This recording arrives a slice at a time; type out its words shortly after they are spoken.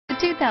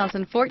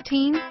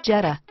2014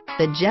 Jetta.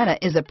 The Jetta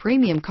is a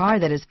premium car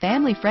that is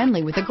family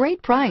friendly with a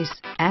great price,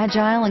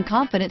 agile and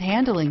confident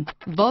handling.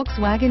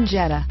 Volkswagen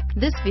Jetta.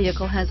 This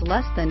vehicle has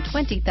less than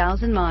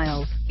 20,000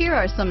 miles. Here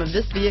are some of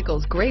this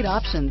vehicle's great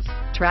options: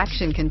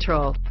 traction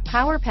control,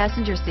 power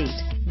passenger seat,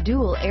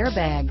 dual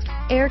airbags,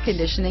 air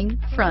conditioning,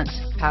 front,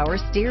 power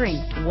steering,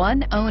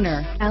 one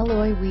owner,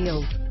 alloy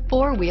wheels,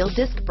 four-wheel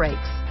disc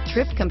brakes,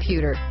 trip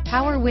computer,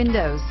 power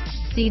windows,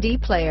 CD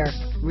player,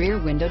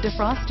 rear window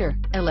defroster,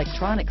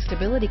 electronic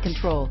stability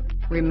control,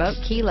 remote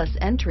keyless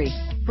entry,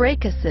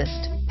 brake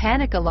assist,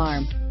 panic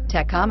alarm,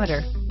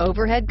 tachometer,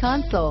 overhead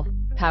console,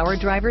 power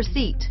driver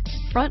seat,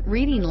 front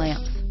reading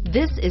lamps.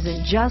 This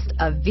isn't just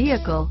a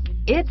vehicle,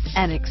 it's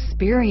an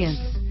experience.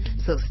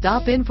 So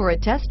stop in for a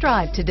test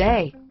drive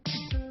today.